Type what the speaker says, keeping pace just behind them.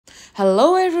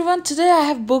Hello everyone, today I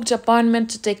have booked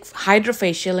appointment to take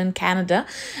HydraFacial in Canada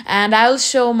and I'll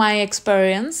show my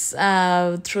experience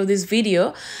through this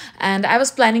video. And I was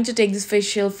planning to take this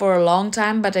facial for a long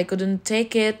time, but I couldn't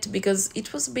take it because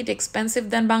it was a bit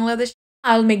expensive than Bangladesh.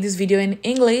 I'll make this video in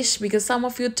English because some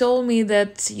of you told me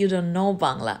that you don't know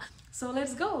Bangla. So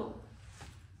let's go.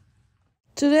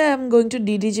 Today I'm going to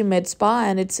DDG Med Spa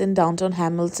and it's in downtown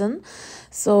Hamilton.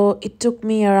 So it took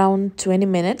me around 20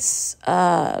 minutes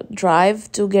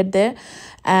drive to get there.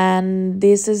 And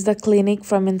this is the clinic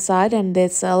from inside and they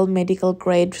sell medical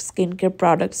grade skincare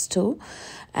products too.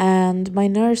 And my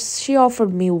nurse, she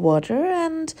offered me water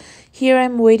and here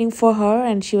I'm waiting for her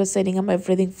and she was setting up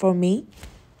everything for me.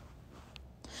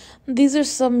 These are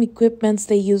some equipments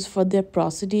they use for their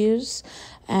procedures,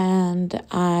 and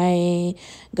I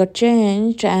got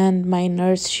changed and my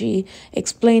nurse, she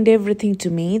explained everything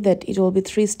to me that it will be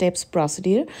 3 steps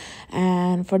procedure.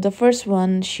 And for the first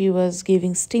one, she was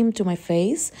giving steam to my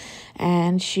face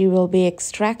and she will be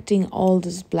extracting all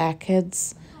those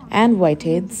blackheads and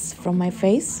whiteheads from my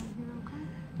face.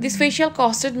 This facial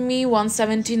costed me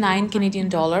 179 Canadian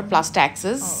dollar plus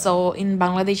taxes. So in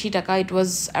Bangladeshi taka, it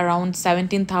was around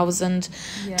 17,000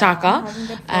 taka.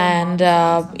 And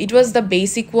it was the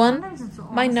basic one.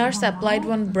 My nurse applied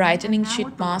one brightening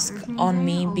sheet mask on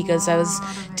me because I was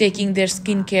taking their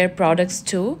skincare products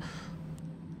too.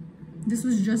 This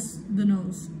was just the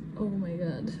nose. Oh my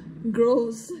god.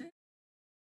 Gross.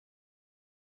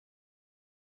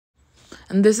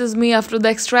 And this is me after the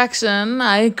extraction.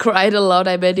 I cried a lot,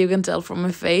 I bet you can tell from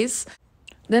my face.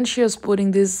 Then she was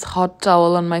putting this hot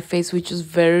towel on my face, which was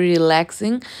very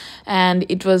relaxing. And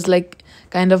it was like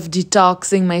kind of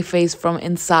detoxing my face from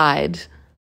inside.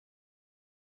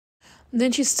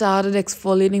 Then she started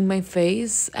exfoliating my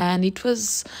face and it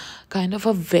was kind of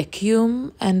a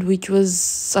vacuum and which was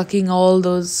sucking all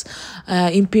those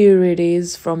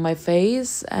impurities from my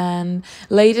face. And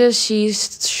later she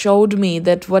showed me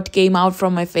that what came out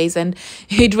from my face and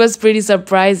it was pretty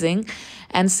surprising.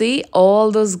 And see,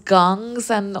 all those gungs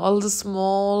and all the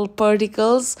small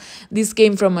particles, this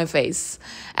came from my face.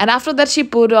 And after that she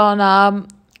put on a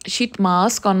sheet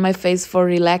mask on my face for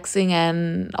relaxing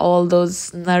and all those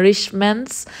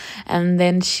nourishments, and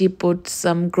then she put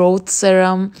some growth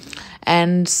serum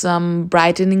and some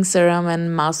brightening serum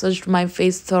and massaged my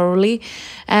face thoroughly.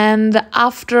 And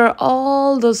after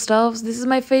all those stuffs, this is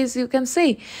my face, you can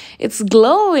see it's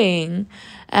glowing.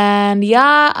 And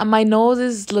yeah, my nose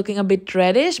is looking a bit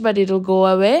reddish, but it'll go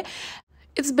away.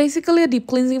 It's basically a deep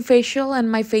cleansing facial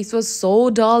and my face was so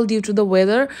dull due to the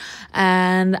weather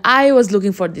and I was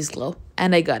looking for this glow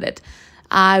and I got it.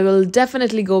 I will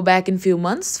definitely go back in few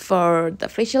months for the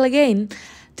facial again.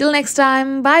 Till next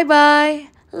time, bye bye.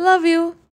 Love you.